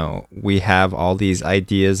 we have all these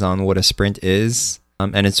ideas on what a sprint is,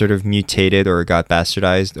 and it's sort of mutated or got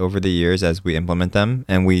bastardized over the years as we implement them.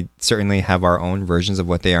 And we certainly have our own versions of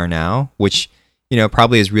what they are now, which,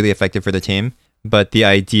 probably is really effective for the team. But the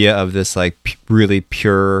idea of this like really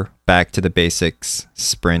pure back to the basics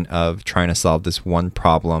sprint of trying to solve this one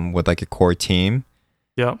problem with like a core team,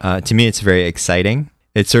 to me, it's very exciting.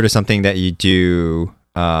 It's sort of something that you do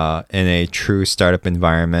in a true startup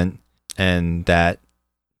environment, and that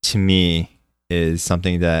to me is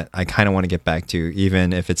something that I kind of want to get back to,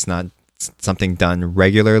 even if it's not something done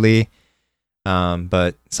regularly,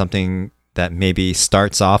 but something that maybe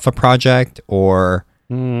starts off a project or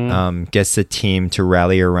gets the team to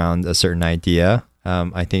rally around a certain idea.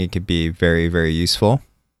 I think it could be very, very useful.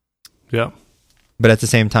 Yeah. But at the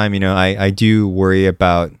same time, I do worry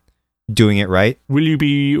about doing it right. Will you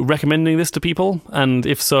be recommending this to people? And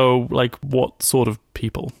if so, like what sort of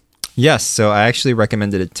people? Yes. So I actually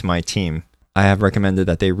recommended it to my team. I have recommended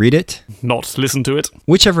that they read it. Not listen to it?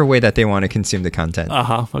 Whichever way that they want to consume the content.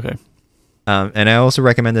 Okay. And I also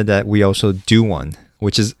recommended that we also do one,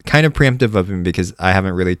 which is kind of preemptive of him because I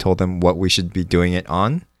haven't really told them what we should be doing it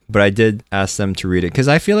on. But I did ask them to read it because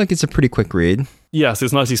I feel like it's a pretty quick read. Yes,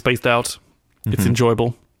 it's nicely spaced out. It's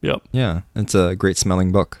enjoyable. Yep. Yeah, it's a great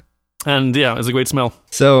smelling book. And yeah, it's a great smell.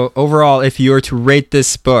 So overall, if you were to rate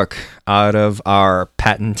this book out of our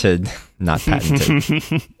not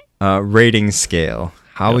patented, rating scale,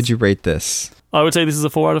 how would you rate this? I would say this is a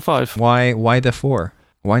 4 out of 5. Why the 4?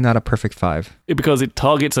 Why not a perfect 5? Because it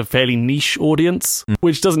targets a fairly niche audience,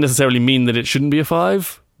 which doesn't necessarily mean that it shouldn't be a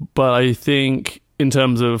 5. But I think in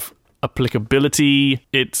terms of applicability,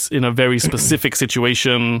 it's in a very specific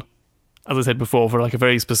situation. As I said before, for like a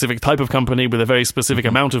very specific type of company with a very specific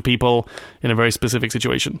amount of people in a very specific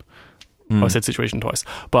situation. I said situation twice.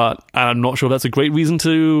 But I'm not sure that's a great reason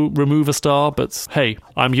to remove a star, but hey,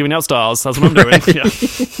 I'm giving out stars. That's what I'm doing. Yeah.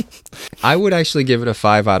 I would actually give it a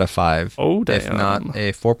 5 out of 5. Oh, damn. If not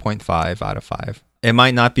a 4.5 out of 5. It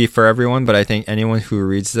might not be for everyone, but I think anyone who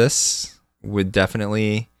reads this would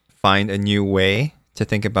definitely find a new way to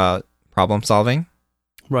think about problem solving.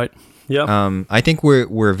 Right. Yeah. I think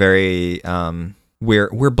we're very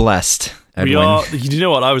we're blessed. Edwin. We are. You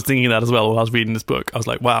know what? I was thinking that as well when I was reading this book. I was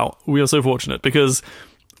like, wow, we are so fortunate because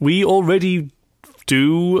we already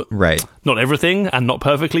do not everything and not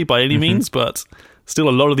perfectly by any means, but still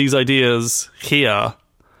a lot of these ideas here,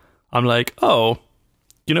 I'm like, oh,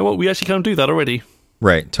 you know what? We actually kind of do that already.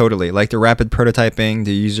 Right, totally. Like the rapid prototyping,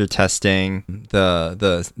 the user testing,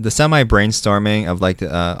 the semi brainstorming of like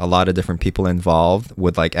a lot of different people involved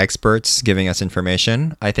with like experts giving us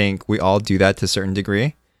information. I think we all do that to a certain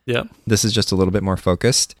degree. Yeah. This is just a little bit more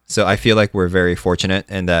focused. So I feel like we're very fortunate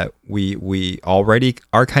in that we already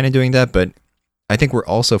are kind of doing that, but I think we're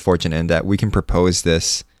also fortunate in that we can propose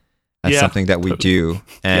this as something that we do,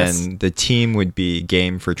 and the team would be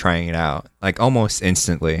game for trying it out like almost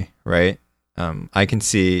instantly, right? I can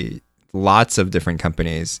see lots of different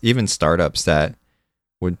companies, even startups, that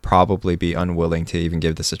would probably be unwilling to even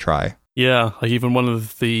give this a try. Yeah, like even one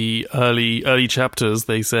of the early chapters,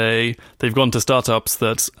 they say they've gone to startups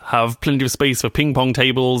that have plenty of space for ping pong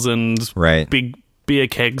tables and big beer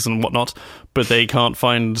kegs and whatnot, but they can't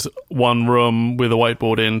find one room with a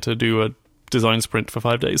whiteboard in to do a design sprint for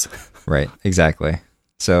 5 days. Right, exactly.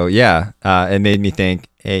 So yeah, it made me think,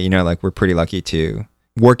 hey, like we're pretty lucky to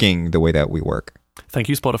working the way that we work. Thank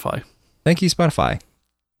you, Spotify. Thank you, Spotify.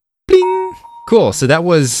 Bling! Cool. So that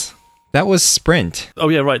was Sprint. Oh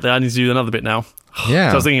yeah, right. I need to do another bit now. Yeah.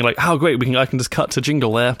 So I was thinking like, how great, I can just cut to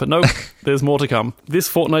jingle there, but nope, there's more to come. This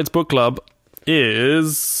fortnight's book club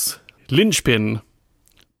is Linchpin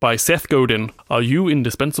by Seth Godin. Are You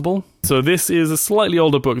Indispensable? So this is a slightly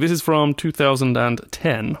older book. This is from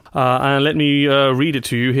 2010. And let me read it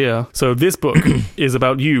to you here. So this book is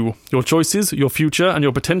about you, your choices, your future, and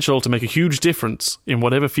your potential to make a huge difference in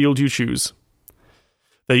whatever field you choose.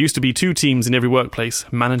 There used to be 2 teams in every workplace,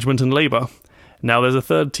 management and labor. Now there's a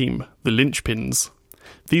 3rd team, the linchpins.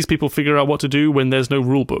 These people figure out what to do when there's no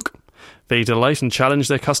rule book. They delight and challenge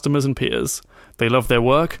their customers and peers. They love their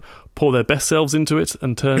work, pour their best selves into it,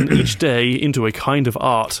 and turn each day into a kind of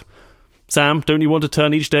art. Sam, don't you want to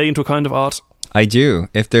turn each day into a kind of art? I do.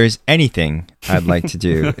 If there's anything I'd like to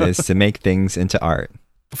do is to make things into art.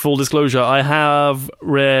 Full disclosure, I have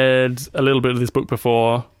read a little bit of this book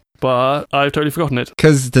before, but I've totally forgotten it.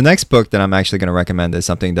 Because the next book that I'm actually going to recommend is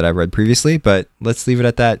something that I've read previously, but let's leave it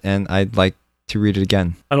at that, and I'd like to read it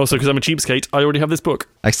again. And also, because I'm a cheapskate, I already have this book.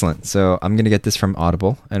 Excellent. So I'm going to get this from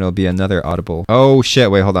Audible, and it'll be another Audible. Oh, shit.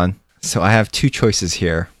 Wait, hold on. So I have 2 choices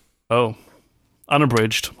here. Oh.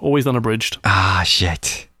 Unabridged. Always unabridged. Ah,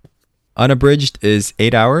 shit. Unabridged is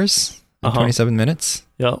 8 hours and 27 minutes.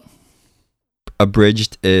 Yeah.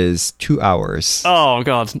 Abridged is 2 hours. Oh,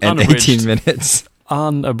 God. And unabridged. 18 minutes.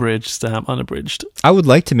 Unabridged, Sam. Unabridged. I would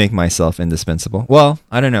like to make myself indispensable. Well,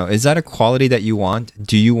 I don't know. Is that a quality that you want?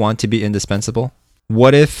 Do you want to be indispensable?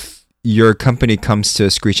 What if your company comes to a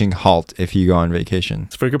screeching halt if you go on vacation?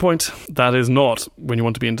 It's a very good point. That is not when you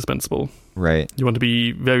want to be indispensable. Right. You want to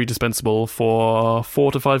be very dispensable for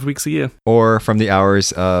 4 to 5 weeks a year. Or from the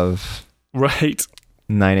hours of Right.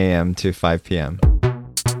 9 a.m. to 5 p.m.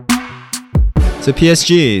 So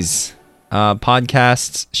PSGs,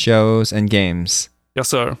 podcasts, shows, and games. Yes,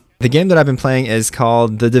 sir. The game that I've been playing is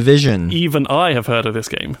called The Division. Even I have heard of this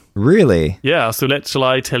game. Really? Yeah, so shall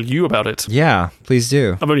I tell you about it? Yeah, please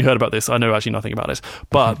do. I've only heard about this. I know actually nothing about it.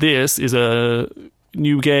 But this is a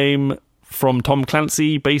new game from Tom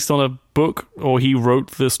Clancy based on a book, or he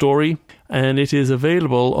wrote the story, and it is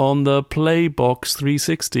available on the Playbox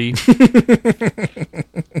 360.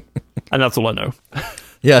 And that's all I know.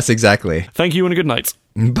 Yes, exactly. Thank you and a good night.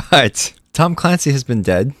 But Tom Clancy has been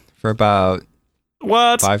dead for about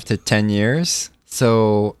What? 5 to 10 years.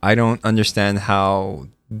 So I don't understand how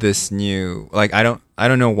this new, like, I don't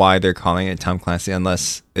know why they're calling it Tom Clancy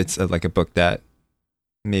unless it's like a book that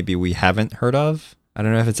maybe we haven't heard of. I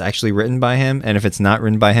don't know if it's actually written by him, and if it's not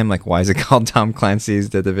written by him, like, why is it called Tom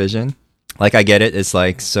Clancy's The Division? Like, I get it. It's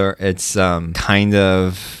like, so it's kind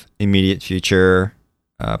of immediate future,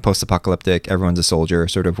 post-apocalyptic, everyone's a soldier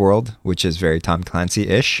sort of world, which is very Tom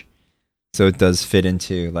Clancy-ish. So it does fit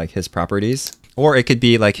into like his properties. Or it could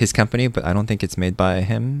be like his company, but I don't think it's made by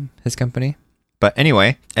his company. But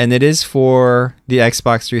anyway, and it is for the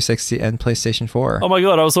Xbox 360 and PlayStation 4. Oh my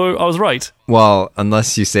god, I was right. Well,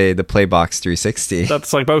 unless you say the Playbox 360.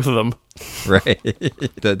 That's like both of them. Right.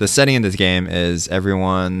 The setting in this game is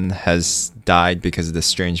everyone has died because of this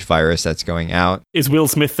strange virus that's going out. Is Will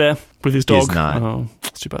Smith there with his dog? He's not. Oh,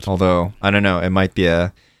 that's too bad. Although, I don't know, it might be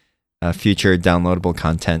a future downloadable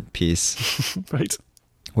content piece. Right.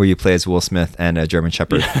 Where you play as Will Smith and a German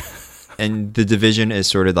Shepherd. Yeah. And the Division is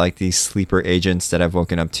sort of like these sleeper agents that have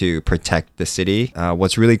woken up to protect the city.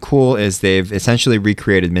 What's really cool is they've essentially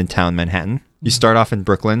recreated Midtown Manhattan. You start off in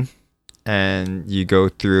Brooklyn, and you go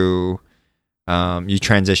through, you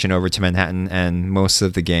transition over to Manhattan, and most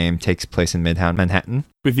of the game takes place in Midtown Manhattan.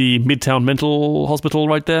 With the Midtown Mental Hospital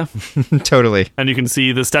right there. Totally. And you can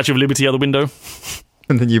see the Statue of Liberty out the window.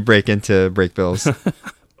 And then you break into Breakbills.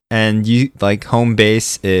 And you, like, home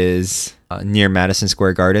base is near Madison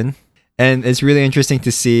Square Garden. And it's really interesting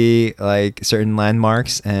to see like certain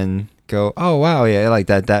landmarks and go, oh wow, yeah, like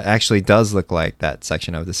that actually does look like that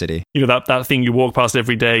section of the city. You know, that thing you walk past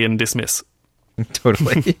every day and dismiss.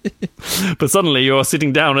 Totally. But suddenly you're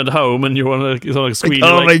sitting down at home and you're on a screen.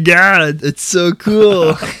 Like, oh my god, it's so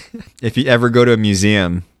cool. If you ever go to a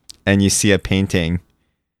museum and you see a painting,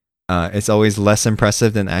 it's always less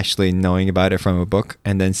impressive than actually knowing about it from a book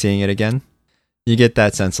and then seeing it again. You get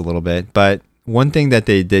that sense a little bit. But one thing that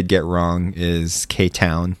they did get wrong is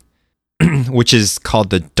K-Town, which is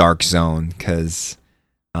called the Dark Zone because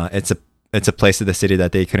it's a place of the city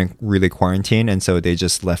that they couldn't really quarantine, and so they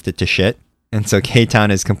just left it to shit. And so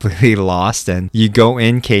K-Town is completely lost, and you go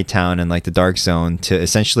in K-Town and like the Dark Zone to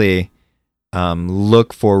essentially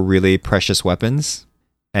look for really precious weapons.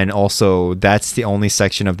 And also, that's the only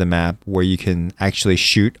section of the map where you can actually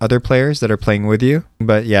shoot other players that are playing with you.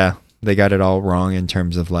 But yeah, they got it all wrong in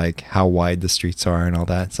terms of like how wide the streets are and all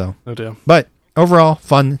that. So, oh dear. But overall,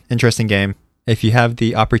 fun, interesting game. If you have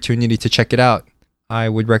the opportunity to check it out, I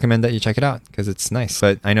would recommend that you check it out because it's nice.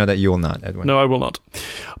 But I know that you will not, Edwin. No, I will not.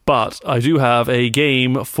 But I do have a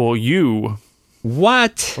game for you.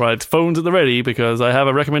 What? Right, phones at the ready because I have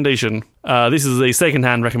a recommendation. This is a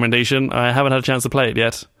second-hand recommendation. I haven't had a chance to play it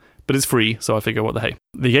yet, but it's free, so I figure what the hey.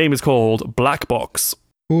 The game is called Black Box.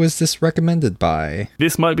 Who is this recommended by?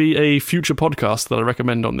 This might be a future podcast that I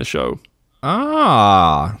recommend on this show.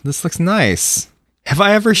 Ah, this looks nice. Have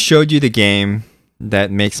I ever showed you the game that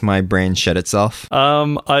makes my brain shed itself?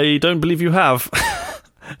 I don't believe you have.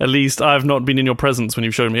 At least I've not been in your presence when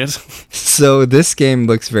you've shown me it. So this game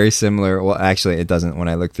looks very similar. Well, actually, it doesn't when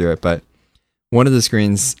I look through it, but one of the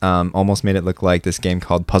screens almost made it look like this game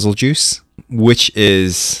called Puzzle Juice, which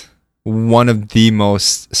is one of the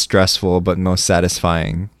most stressful but most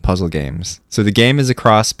satisfying puzzle games. So the game is a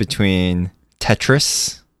cross between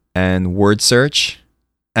Tetris and Word Search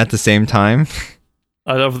at the same time.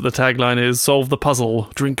 I love that the tagline is solve the puzzle,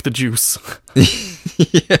 drink the juice.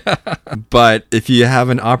 Yeah. But if you have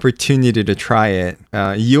an opportunity to try it,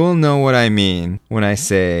 you'll know what I mean when I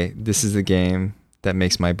say this is a game that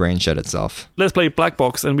makes my brain shed itself. Let's play Black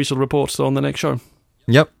Box and we shall report on the next show.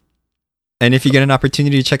 Yep. And if you get an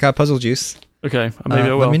opportunity to check out Puzzle Juice, okay, maybe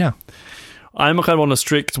I will. Let me know. I'm kind of on a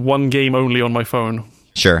strict one game only on my phone.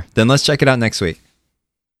 Sure. Then let's check it out next week.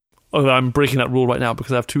 Although I'm breaking that rule right now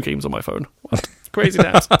because I have 2 games on my phone. What? Crazy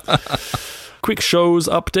times. Quick shows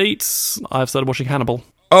updates. I've started watching Hannibal.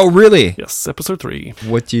 Oh, really? Yes, episode 3.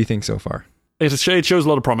 What do you think so far? It shows a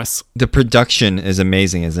lot of promise. The production is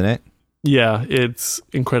amazing, isn't it? Yeah, it's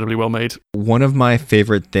incredibly well made. One of my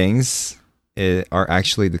favorite things are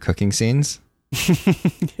actually the cooking scenes.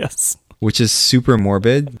 Yes. Which is super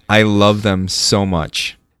morbid. I love them so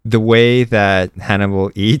much. The way that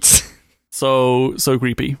Hannibal eats. So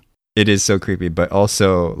creepy. It is so creepy, but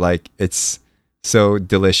also like it's so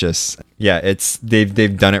delicious. Yeah,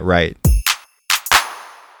 they've done it right.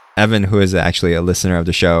 Evan, who is actually a listener of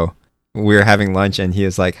the show, we were having lunch and he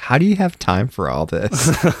was like, how do you have time for all this?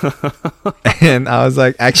 And I was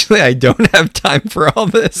like, actually, I don't have time for all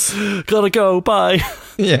this. Gotta go. Bye.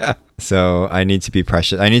 Yeah. So I need to be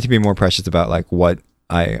precious. I need to be more precious about like what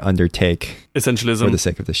I undertake Essentialism. for the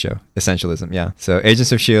sake of the show. Essentialism. Yeah. So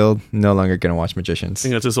Agents of S.H.I.E.L.D. no longer going to watch I Magicians.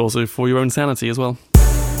 think that's just also for your own sanity as well.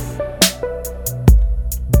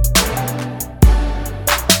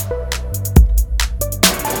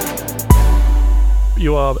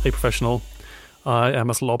 You are a professional. I am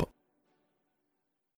a slob.